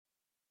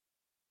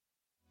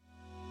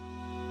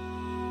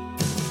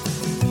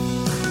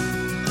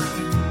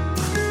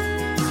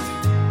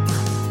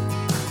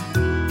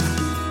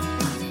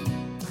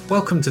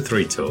Welcome to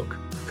 3 Talk,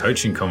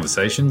 coaching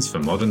conversations for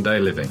modern day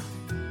living.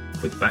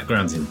 With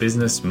backgrounds in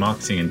business,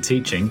 marketing and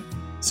teaching,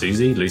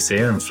 Susie,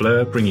 Lucia and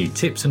Fleur bring you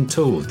tips and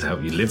tools to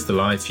help you live the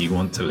life you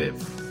want to live.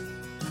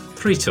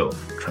 3 Talk,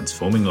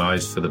 transforming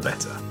lives for the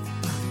better.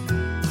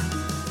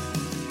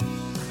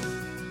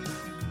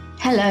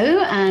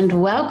 Hello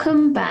and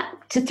welcome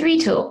back to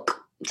 3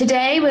 Talk.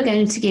 Today we're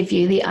going to give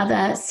you the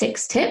other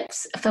 6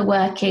 tips for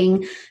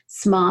working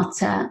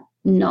smarter,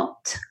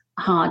 not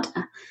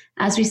harder.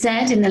 As we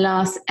said in the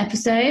last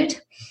episode,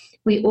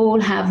 we all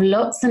have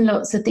lots and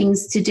lots of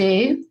things to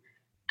do,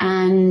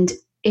 and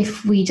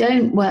if we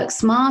don't work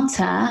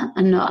smarter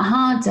and not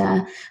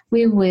harder,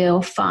 we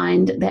will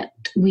find that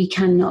we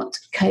cannot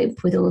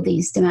cope with all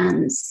these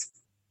demands.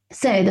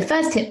 So the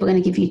first tip we're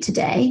going to give you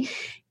today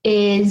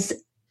is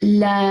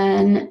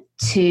learn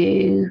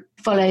to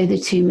follow the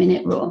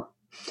 2-minute rule.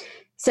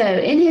 So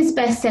in his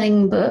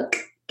best-selling book,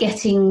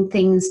 Getting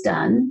Things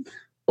Done,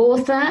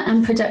 author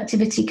and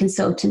productivity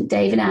consultant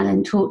David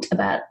Allen talked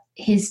about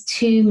his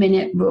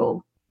 2-minute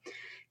rule.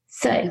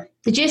 So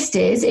the gist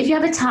is, if you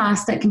have a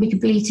task that can be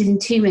completed in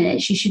 2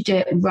 minutes, you should do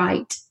it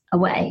right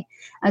away,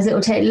 as it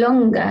will take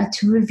longer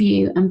to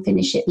review and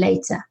finish it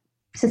later.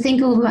 So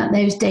think all about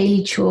those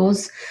daily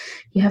chores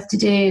you have to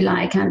do,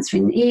 like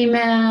answering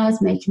emails,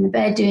 making the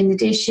bed, doing the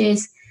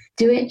dishes.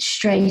 Do it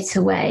straight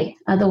away.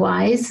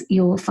 Otherwise,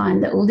 you'll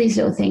find that all these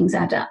little things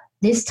add up.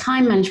 This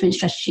time management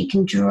strategy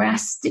can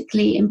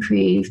drastically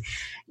improve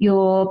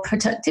your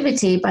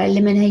productivity by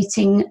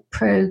eliminating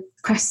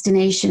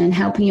procrastination and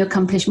helping you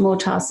accomplish more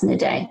tasks in a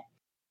day.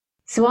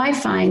 So I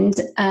find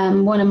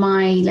one of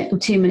my little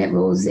 2-minute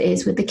rules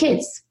is with the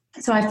kids.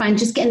 So I find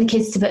just getting the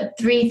kids to put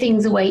 3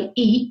 things away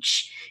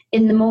each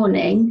in the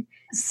morning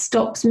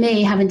stops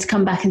me having to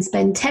come back and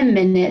spend 10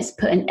 minutes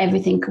putting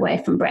everything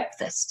away from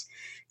breakfast.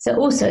 So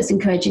also it's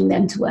encouraging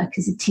them to work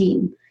as a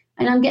team.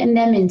 And I'm getting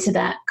them into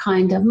that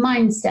kind of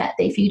mindset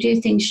that if you do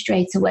things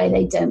straight away,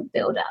 they don't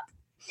build up.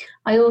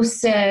 I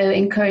also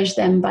encourage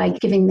them by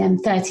giving them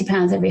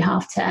 £30 every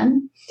half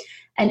term.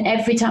 And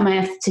every time I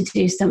have to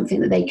do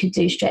something that they could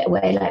do straight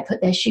away, like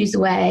put their shoes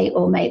away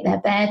or make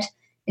their bed,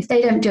 if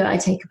they don't do it, I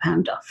take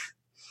 £1 off.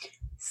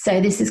 So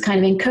this is kind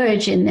of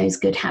encouraging those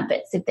good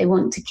habits. If they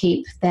want to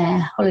keep their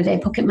holiday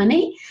pocket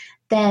money,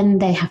 then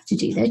they have to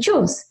do their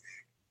chores.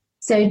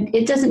 So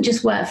it doesn't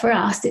just work for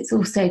us, it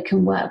also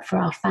can work for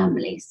our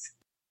families.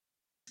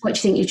 What do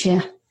you think,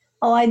 Lucia?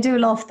 Oh, I do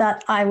love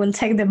that I will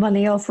take the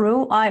money off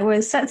rule. I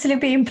will certainly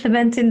be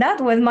implementing that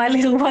when my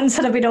little ones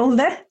are a bit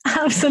older.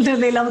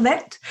 Absolutely love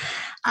that.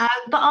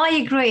 But I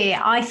agree.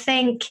 I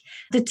think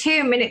the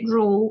 2-minute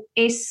rule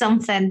is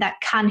something that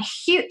can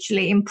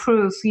hugely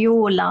improve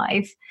your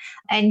life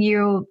and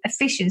your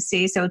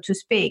efficiency, so to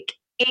speak,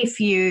 if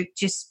you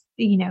just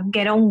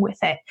get on with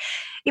it.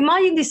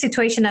 Imagine this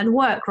situation at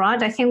work,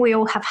 right? I think we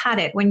all have had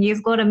it. When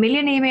you've got a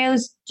million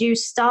emails, you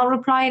start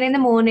replying in the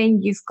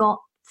morning, you've got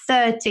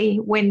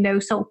 30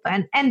 windows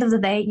open. End of the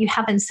day, you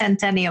haven't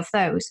sent any of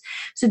those.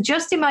 So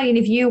just imagine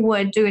if you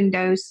were doing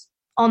those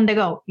on the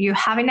go. You're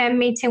having a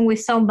meeting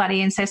with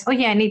somebody and says, oh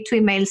yeah, I need to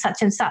email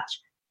such and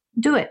such.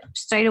 Do it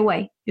straight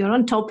away. You're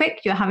on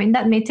topic, you're having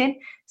that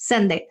meeting,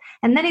 send it.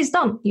 And then it's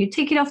done. You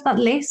take it off that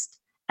list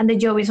and the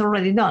job is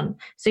already done.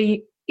 So you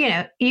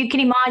can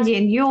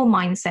imagine your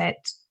mindset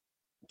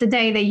the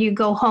day that you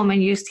go home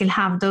and you still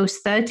have those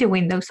 30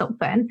 windows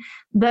open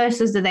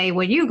versus the day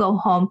where you go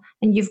home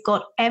and you've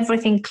got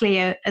everything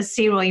clear, a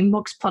 0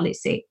 inbox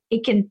policy.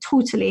 It can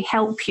totally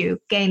help you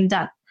gain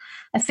that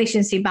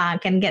efficiency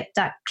back and get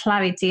that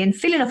clarity and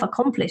feeling of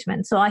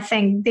accomplishment. So I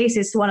think this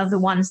is one of the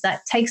ones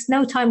that takes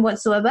no time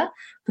whatsoever,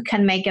 but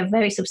can make a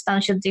very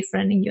substantial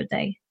difference in your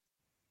day.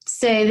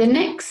 So the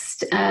next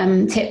tip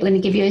we're going to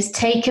give you is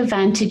take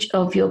advantage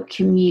of your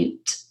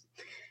commute.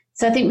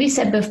 So I think we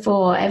said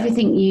before,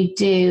 everything you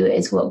do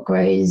is what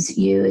grows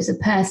you as a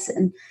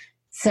person.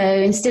 So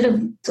instead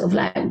of sort of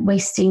like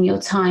wasting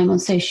your time on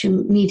social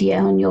media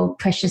on your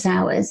precious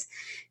hours,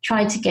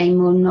 try to gain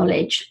more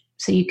knowledge.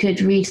 So you could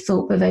read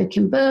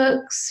thought-provoking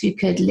books, you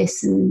could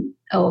listen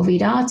or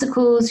read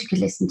articles, you could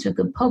listen to a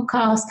good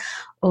podcast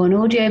or an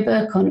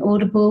audiobook on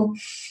Audible.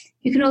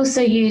 You can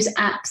also use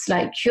apps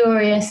like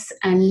Curious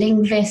and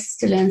Linguist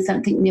to learn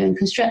something new and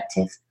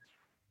constructive.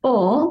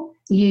 Or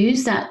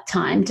use that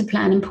time to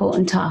plan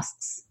important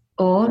tasks.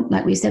 Or,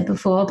 like we said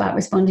before, about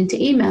responding to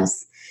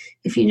emails.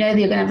 If you know that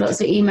you're going to have lots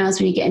of emails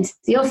when you get into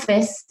the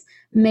office,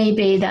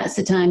 maybe that's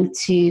the time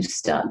to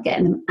start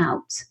getting them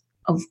out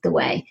of the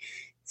way.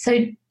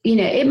 So,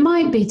 it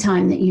might be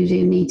time that you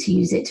do need to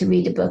use it to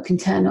read a book and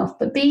turn off,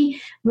 but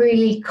be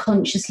really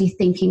consciously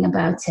thinking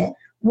about it.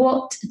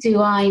 What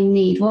do I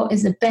need? What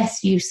is the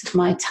best use of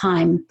my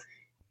time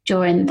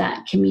during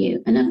that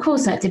commute? And of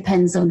course, that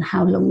depends on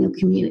how long your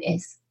commute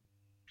is.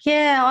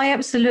 Yeah, I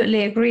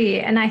absolutely agree.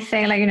 And I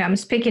think, I'm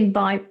speaking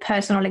by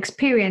personal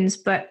experience,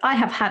 but I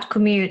have had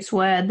commutes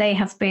where they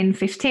have been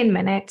 15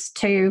 minutes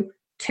to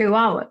 2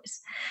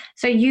 hours.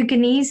 So you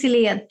can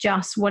easily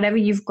adjust whatever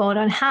you've got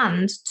on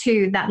hand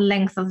to that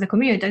length of the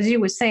commute. As you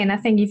were saying, I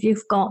think if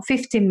you've got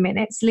 15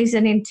 minutes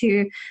listening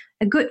to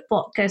a good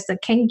podcast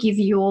that can give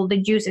you all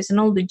the juices and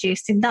all the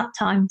gist in that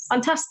time,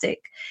 fantastic.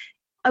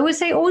 I would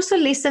say also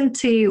listen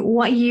to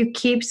what you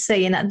keep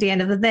saying at the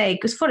end of the day.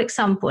 Because, for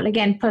example,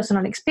 again,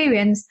 personal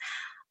experience,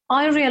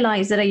 I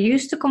realized that I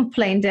used to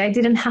complain that I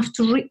didn't have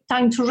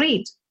time to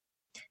read.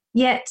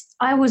 Yet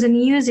I wasn't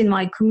using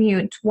my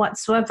commute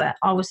whatsoever.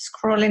 I was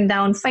scrolling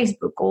down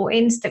Facebook or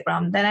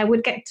Instagram. Then I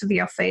would get to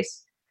the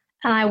office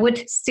and I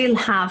would still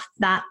have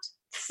that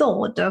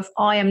thought of,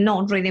 I am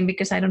not reading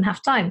because I don't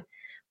have time.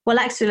 Well,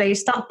 actually, I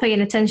start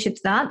paying attention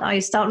to that. I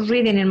start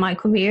reading in my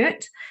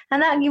commute, and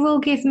that will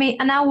give me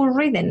an hour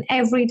reading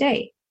every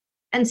day.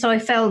 And so I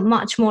felt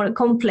much more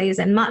accomplished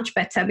and much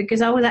better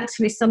because I was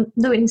actually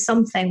doing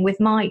something with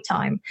my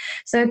time.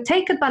 So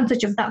take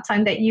advantage of that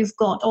time that you've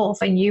got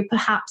off, and you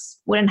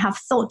perhaps wouldn't have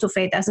thought of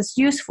it as a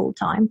useful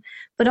time.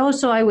 But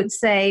also, I would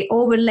say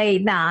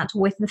overlay that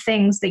with the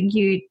things that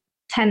you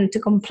tend to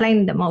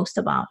complain the most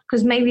about,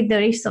 because maybe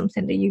there is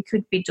something that you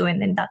could be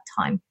doing in that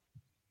time.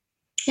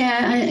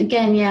 Yeah,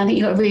 again, I think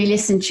you've got to really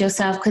listen to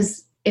yourself,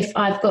 because if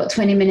I've got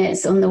 20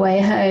 minutes on the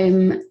way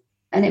home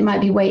and it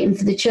might be waiting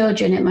for the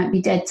children, it might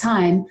be dead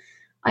time,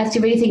 I have to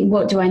really think,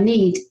 what do I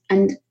need?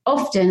 And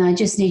often I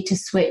just need to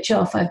switch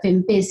off. I've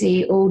been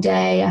busy all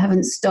day. I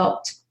haven't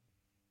stopped.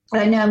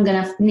 I know I'm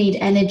going to need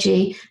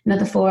energy,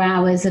 another 4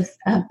 hours of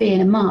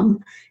being a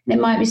mum. And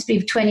it might just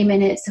be 20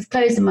 minutes of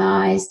closing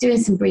my eyes, doing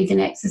some breathing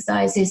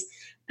exercises,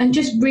 and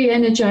just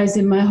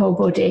re-energizing my whole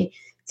body.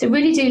 So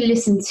really do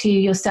listen to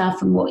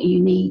yourself and what you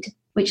need,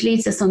 which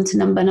leads us on to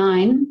number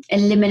 9,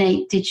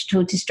 eliminate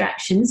digital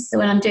distractions. So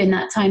when I'm doing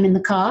that time in the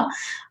car,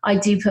 I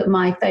do put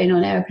my phone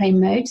on airplane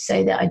mode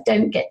so that I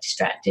don't get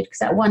distracted, because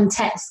that one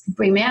text can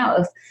bring me out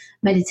of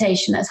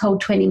meditation. That's whole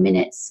 20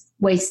 minutes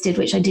wasted,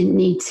 which I didn't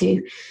need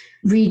to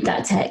read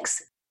that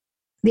text.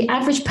 The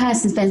average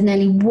person spends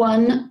nearly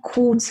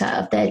 1/4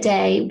 of their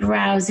day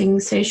browsing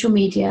social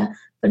media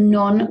for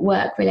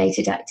non-work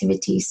related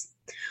activities.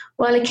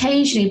 While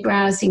occasionally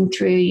browsing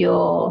through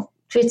your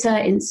Twitter,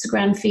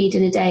 Instagram feed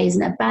in a day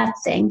isn't a bad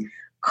thing,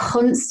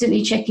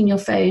 constantly checking your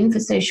phone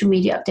for social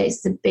media updates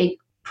is a big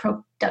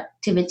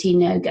productivity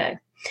no-go.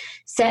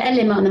 Set a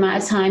limit on the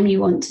amount of time you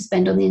want to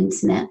spend on the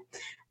internet,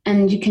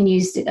 and you can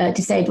use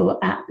disable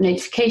app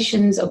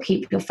notifications or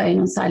keep your phone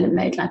on silent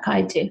mode like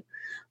I do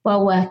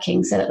while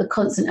working, so that the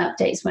constant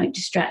updates won't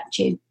distract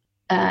you.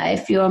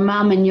 If you're a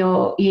mum and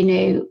you're,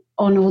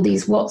 on all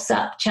these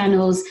WhatsApp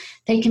channels,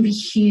 they can be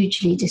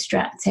hugely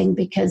distracting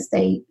because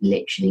they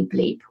literally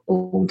bleep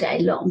all day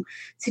long.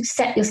 So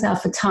set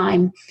yourself a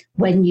time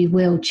when you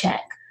will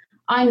check.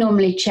 I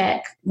normally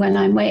check when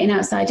I'm waiting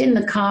outside in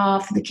the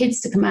car for the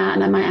kids to come out,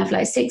 and I might have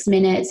like 6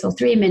 minutes or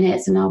 3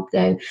 minutes, and I'll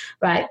go,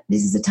 right,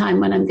 this is the time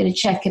when I'm going to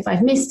check if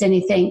I've missed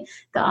anything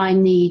that I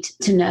need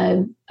to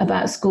know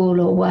about school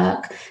or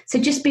work. So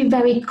just be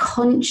very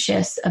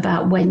conscious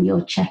about when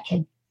you're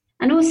checking.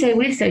 And also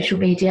with social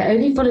media,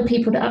 only follow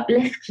people that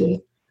uplift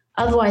you.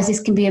 Otherwise, this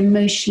can be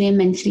emotionally and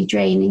mentally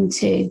draining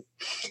too.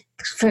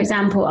 For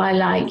example, I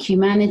like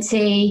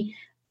Humanity.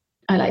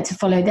 I like to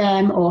follow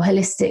them, or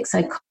Holistic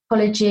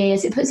Psychology,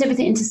 as it puts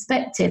everything into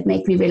perspective,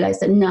 make me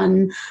realize that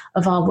none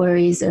of our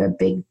worries are a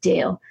big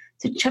deal.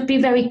 So be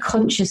very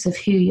conscious of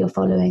who you're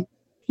following.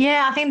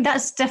 Yeah, I think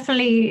that's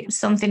definitely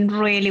something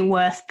really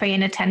worth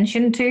paying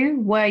attention to,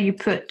 where you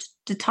put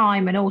the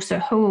time and also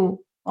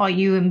who are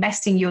you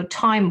investing your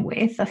time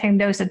with. I think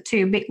those are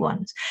 2 big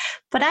ones.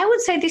 But I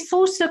would say this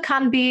also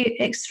can be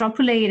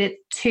extrapolated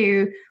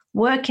to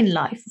working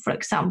life, for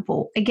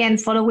example. Again,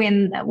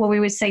 following what we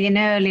were saying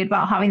earlier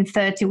about having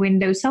 30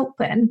 windows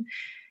open.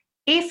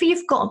 If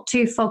you've got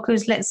to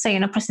focus, let's say,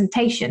 on a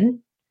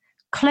presentation,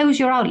 close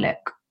your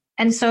Outlook.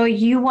 And so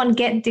you won't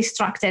get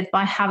distracted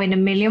by having a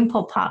million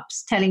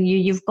pop-ups telling you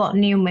you've got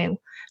new mail.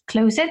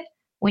 Close it.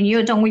 When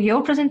you're done with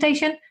your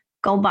presentation,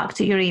 go back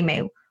to your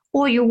email.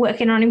 Or you're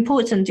working on an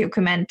important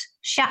document,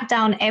 shut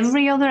down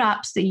every other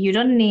apps that you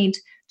don't need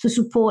to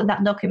support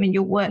that document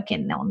you're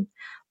working on,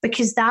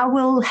 because that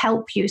will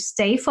help you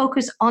stay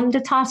focused on the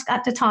task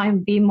at the time,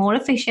 be more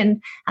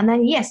efficient, and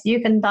then, yes,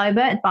 you can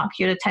divert back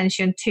your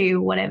attention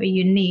to whatever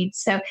you need.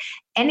 So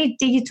any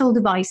digital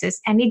devices,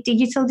 any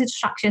digital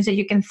distractions that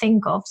you can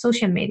think of,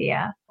 social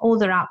media, all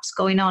the apps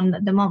going on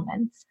at the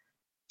moment,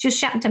 just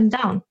shut them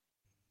down.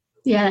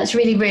 Yeah, that's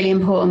really, really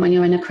important when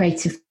you're in a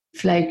creative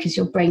flow, because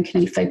your brain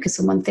can only focus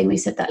on one thing. We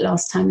said that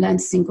last time, learn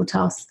single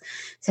tasks.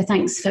 So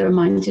thanks for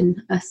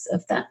reminding us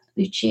of that,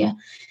 Lucia.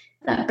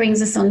 That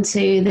brings us on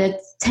to the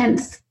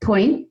 10th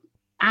point.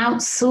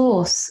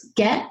 Outsource.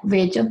 Get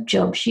rid of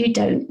jobs you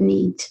don't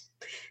need.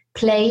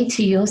 Play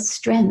to your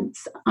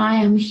strengths. I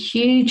am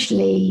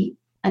hugely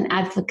an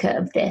advocate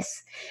of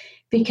this,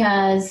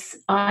 because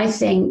I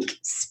think,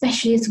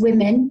 especially as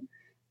women,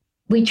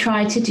 we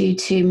try to do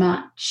too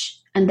much,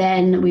 and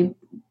then we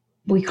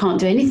can't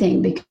do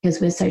anything because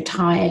we're so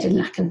tired and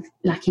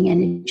lacking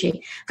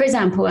energy. For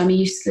example, I'm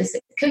useless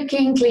at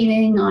cooking,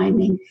 cleaning,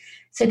 ironing.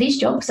 So these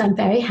jobs I'm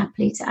very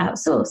happy to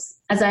outsource,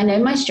 as I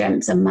know my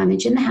strengths are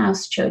managing the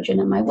house, children,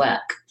 and my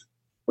work.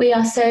 We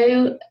are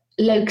so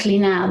locally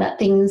now that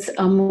things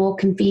are more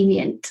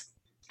convenient.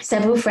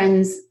 Several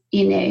friends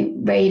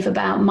rave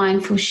about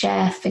Mindful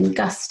Chef and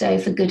Gusto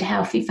for good,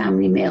 healthy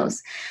family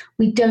meals.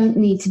 We don't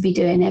need to be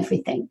doing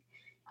everything.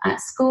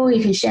 At school,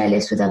 you can share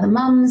lists with other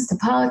mums, to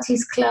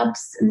parties,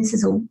 clubs, and this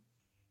is all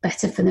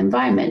better for the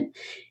environment.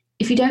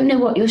 If you don't know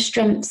what your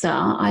strengths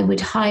are, I would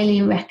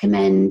highly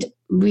recommend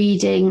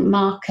reading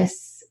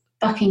Marcus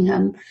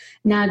Buckingham,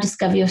 Now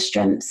Discover Your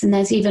Strengths. And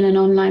there's even an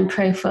online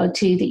profile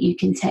too that you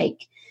can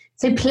take.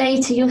 So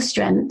play to your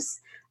strengths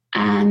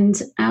and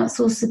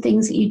outsource the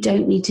things that you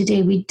don't need to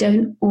do. We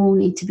don't all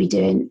need to be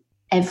doing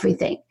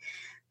everything.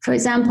 For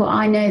example,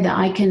 I know that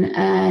I can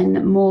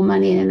earn more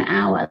money in an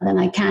hour than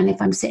I can if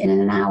I'm sitting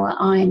in an hour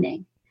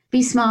ironing.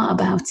 Be smart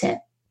about it.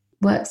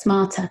 Work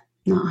smarter,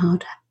 not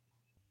harder.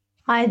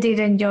 I did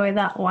enjoy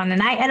that one,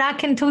 and I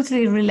can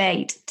totally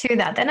relate to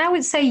that. And I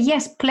would say,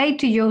 yes, play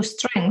to your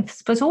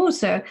strengths, but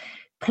also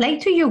play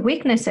to your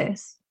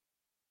weaknesses,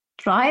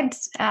 right?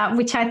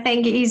 Which I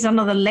think is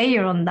another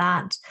layer on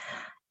that.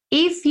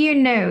 If you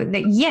know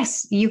that,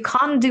 yes, you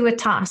can't do a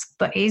task,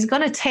 but it's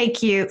going to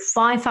take you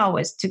 5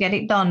 hours to get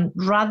it done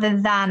rather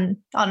than,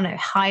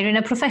 hiring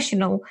a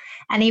professional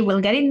and he will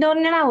get it done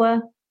in an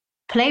hour,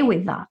 play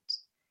with that.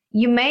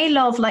 You may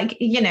love,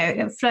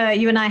 Fleur,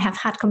 you and I have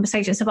had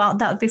conversations about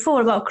that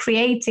before, about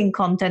creating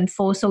content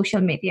for social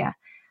media.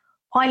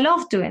 I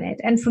love doing it.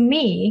 And for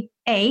me,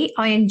 A,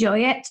 I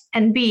enjoy it.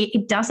 And B,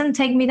 it doesn't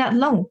take me that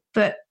long.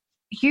 But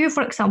you,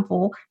 for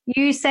example,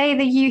 you say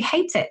that you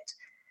hate it.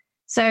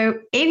 So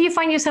if you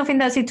find yourself in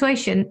that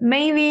situation,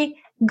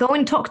 maybe go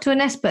and talk to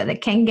an expert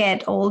that can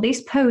get all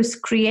these posts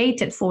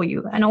created for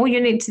you. And all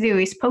you need to do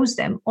is post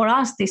them or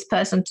ask this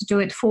person to do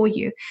it for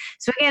you.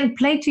 So again,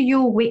 play to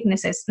your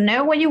weaknesses.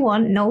 Know what you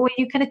want, know what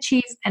you can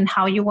achieve and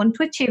how you want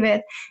to achieve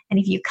it. And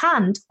if you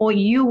can't, or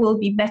you will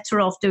be better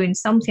off doing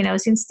something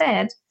else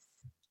instead,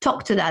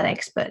 talk to that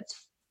expert.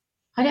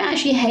 I don't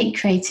actually hate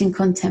creating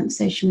content for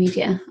social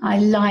media. I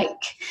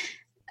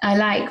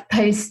like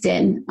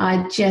posting.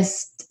 I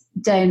just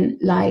don't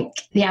like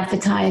the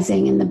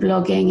advertising and the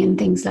blogging and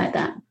things like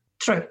that.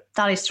 True.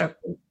 That is true.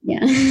 Yeah.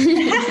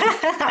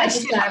 I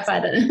just clarify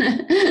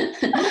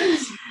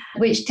that.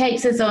 Which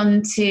takes us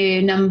on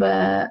to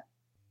number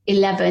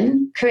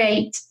 11,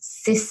 create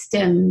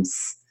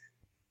systems.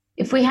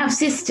 If we have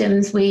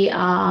systems, we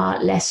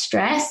are less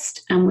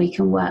stressed and we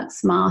can work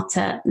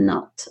smarter,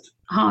 not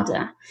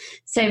harder.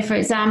 So for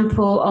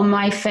example, on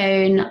my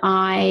phone,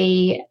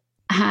 I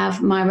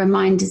have my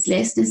reminders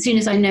list. As soon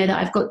as I know that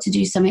I've got to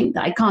do something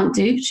that I can't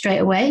do straight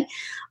away,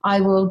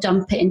 I will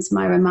dump it into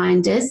my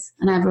reminders.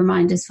 And I have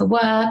reminders for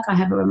work, I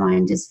have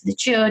reminders for the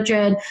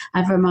children, I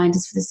have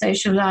reminders for the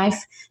social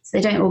life, so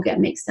they don't all get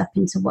mixed up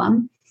into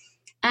one.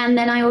 And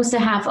then I also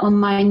have on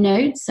my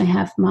notes, I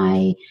have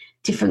my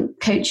different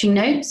coaching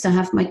notes, I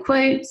have my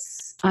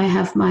quotes, I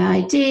have my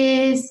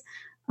ideas,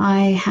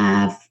 I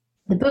have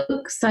the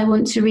books I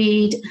want to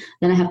read,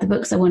 then I have the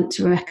books I want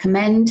to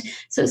recommend.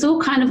 So it's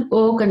all kind of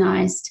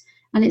organized,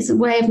 and it's a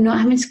way of not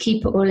having to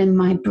keep it all in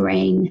my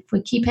brain. If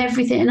we keep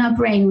everything in our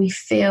brain, we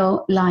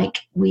feel like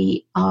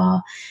we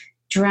are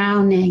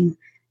drowning,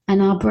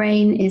 and our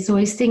brain is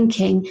always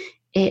thinking.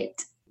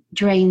 It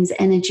drains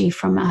energy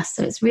from us.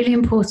 So it's really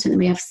important that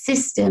we have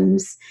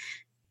systems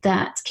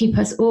that keep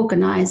us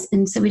organized,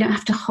 and so we don't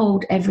have to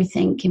hold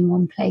everything in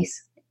one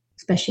place,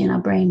 especially in our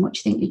brain. What do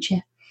you think,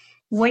 Lucia?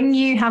 When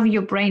you have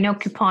your brain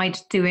occupied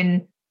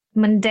doing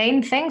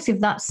mundane things,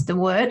 if that's the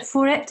word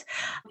for it,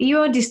 you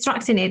are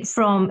distracting it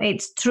from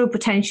its true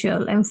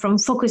potential and from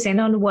focusing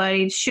on where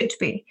it should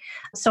be.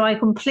 So I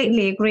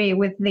completely agree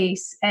with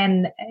this,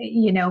 and,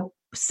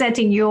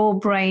 setting your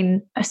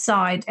brain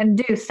aside and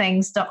do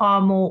things that are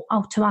more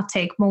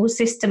automatic, more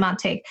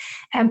systematic,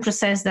 and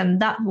process them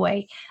that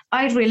way.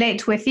 I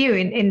relate with you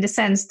in the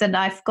sense that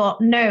I've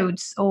got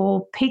notes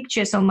or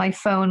pictures on my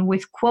phone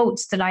with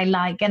quotes that I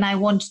like and I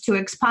want to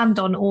expand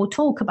on or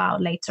talk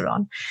about later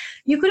on.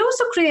 You could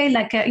also create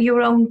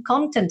your own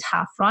content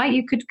hub, right?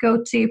 You could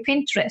go to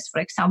Pinterest,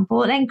 for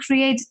example, and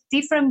create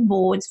different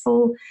boards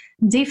for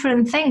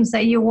different things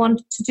that you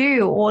want to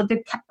do or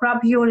that grab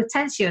your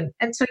attention.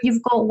 And so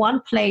you've got one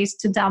place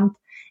to dump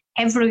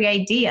every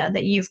idea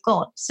that you've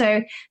got.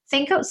 So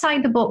think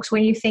outside the box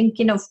when you're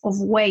thinking of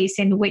ways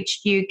in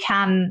which you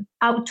can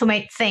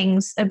automate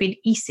things a bit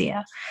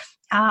easier.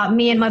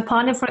 Me and my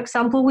partner, for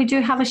example, we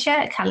do have a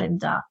shared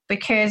calendar,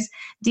 because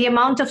the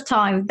amount of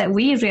time that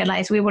we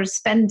realized we were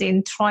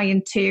spending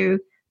trying to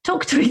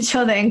talk to each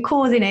other and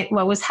coordinate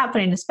what was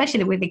happening,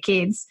 especially with the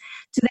kids,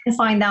 to then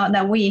find out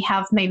that we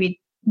have maybe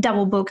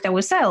double booked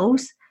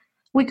ourselves,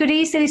 we could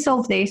easily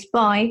solve this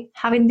by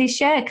having this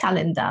shared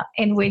calendar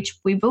in which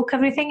we book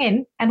everything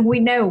in and we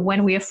know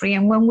when we are free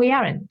and when we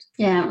aren't.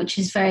 Yeah, which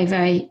is very,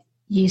 very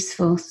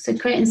useful. So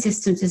creating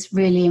systems is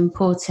really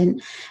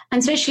important. And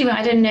especially,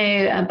 I don't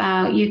know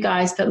about you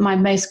guys, but my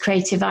most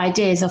creative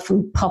ideas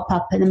often pop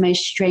up in the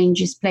most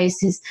strangest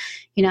places.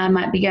 I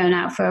might be going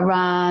out for a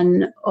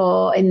run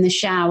or in the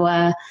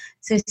shower.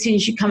 So as soon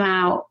as you come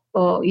out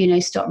or,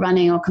 stop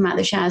running or come out of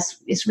the shower,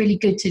 it's really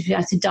good to be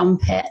able to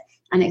dump it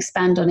and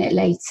expand on it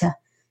later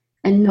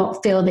and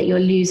not feel that you're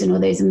losing all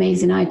those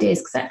amazing ideas,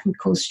 because that can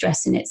cause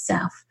stress in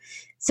itself.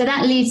 So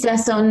that leads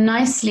us on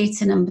nicely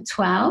to number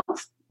 12,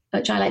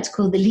 which I like to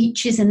call the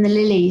leeches and the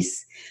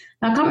lilies.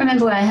 Now, I can't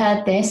remember where I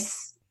heard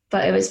this,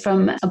 but it was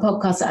from a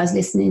podcast that I was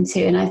listening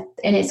to,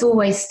 and it's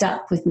always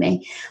stuck with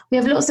me. We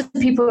have lots of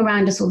people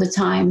around us all the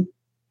time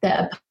that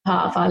are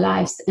part of our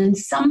lives, and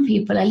some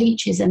people are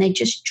leeches and they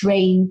just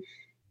drain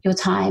your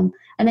time.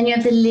 And then you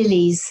have the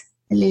lilies.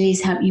 The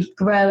lilies help you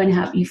grow and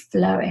help you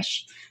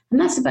flourish. And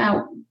that's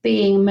about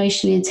being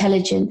emotionally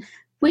intelligent.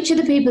 Which are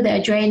the people that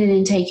are draining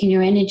and taking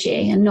your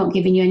energy and not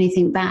giving you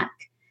anything back?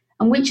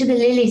 And which are the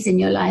lilies in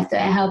your life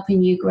that are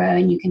helping you grow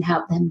and you can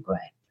help them grow?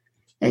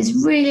 It's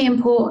really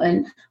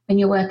important when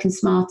you're working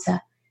smarter,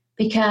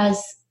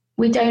 because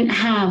we don't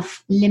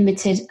have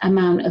limited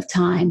amount of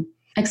time.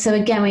 And so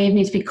again, we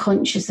need to be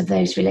conscious of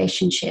those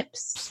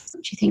relationships.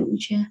 What do you think,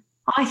 Lucia?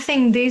 I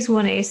think this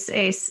one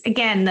is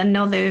again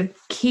another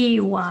key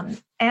one.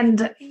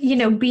 And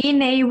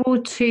being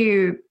able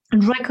to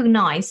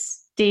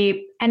recognize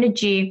the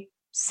energy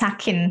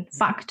sacking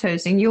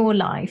factors in your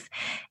life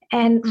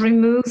and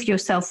remove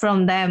yourself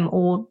from them,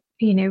 or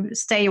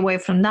stay away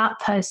from that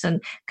person,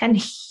 can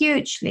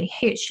hugely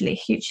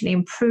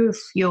improve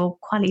your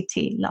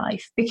quality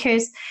life.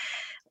 Because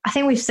I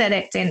think we've said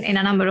it in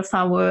a number of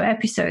our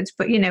episodes,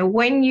 but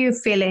when you're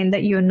feeling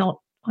that you're not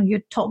on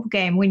your top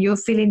game, when you're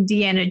feeling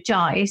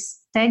de-energized,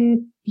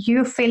 then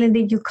you're feeling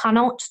that you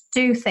cannot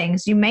do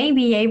things. You may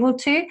be able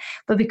to,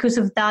 but because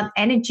of that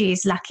energy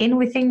is lacking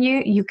within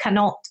you, you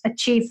cannot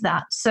achieve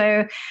that.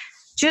 So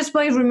just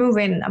by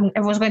removing, I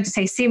was going to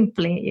say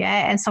simply,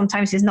 and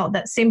sometimes it's not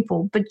that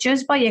simple, but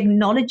just by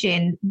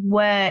acknowledging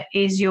where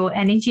is your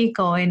energy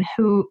going,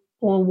 who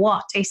or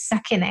what is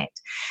sucking it,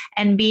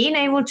 and being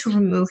able to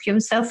remove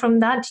yourself from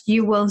that,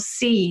 you will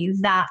see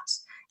that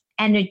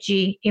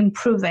energy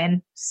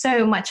improving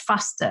so much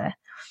faster,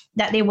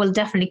 that they will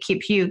definitely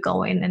keep you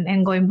going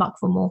and going back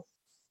for more.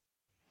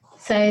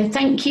 So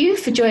thank you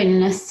for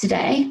joining us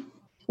today.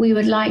 We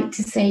would like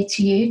to say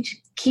to you to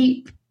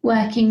keep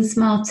working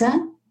smarter,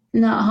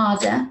 not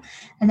harder,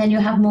 and then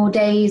you'll have more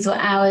days or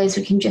hours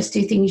where you can just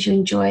do things you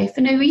enjoy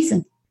for no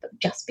reason, but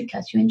just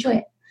because you enjoy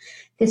it.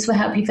 This will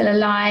help you feel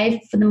alive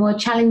for the more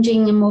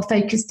challenging and more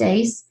focused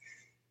days.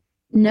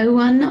 No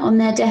one on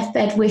their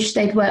deathbed wished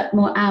they'd worked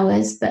more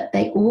hours, but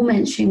they all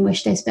mentioned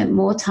wish they spent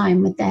more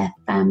time with their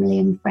family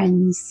and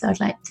friends. So I'd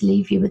like to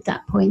leave you with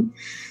that point.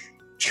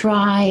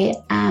 Try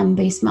and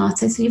be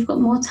smarter so you've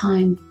got more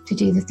time to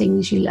do the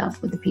things you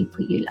love with the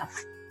people you love.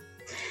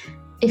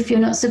 If you're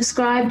not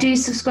subscribed, do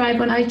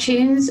subscribe on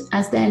iTunes,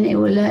 as then it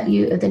will alert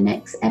you of the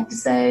next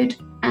episode.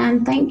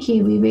 And thank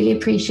you. We really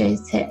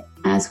appreciate it,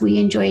 as we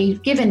enjoy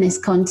giving this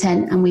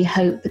content, and we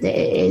hope that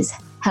it is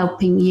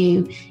helping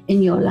you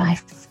in your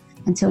life.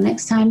 Until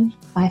next time,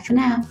 bye for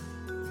now.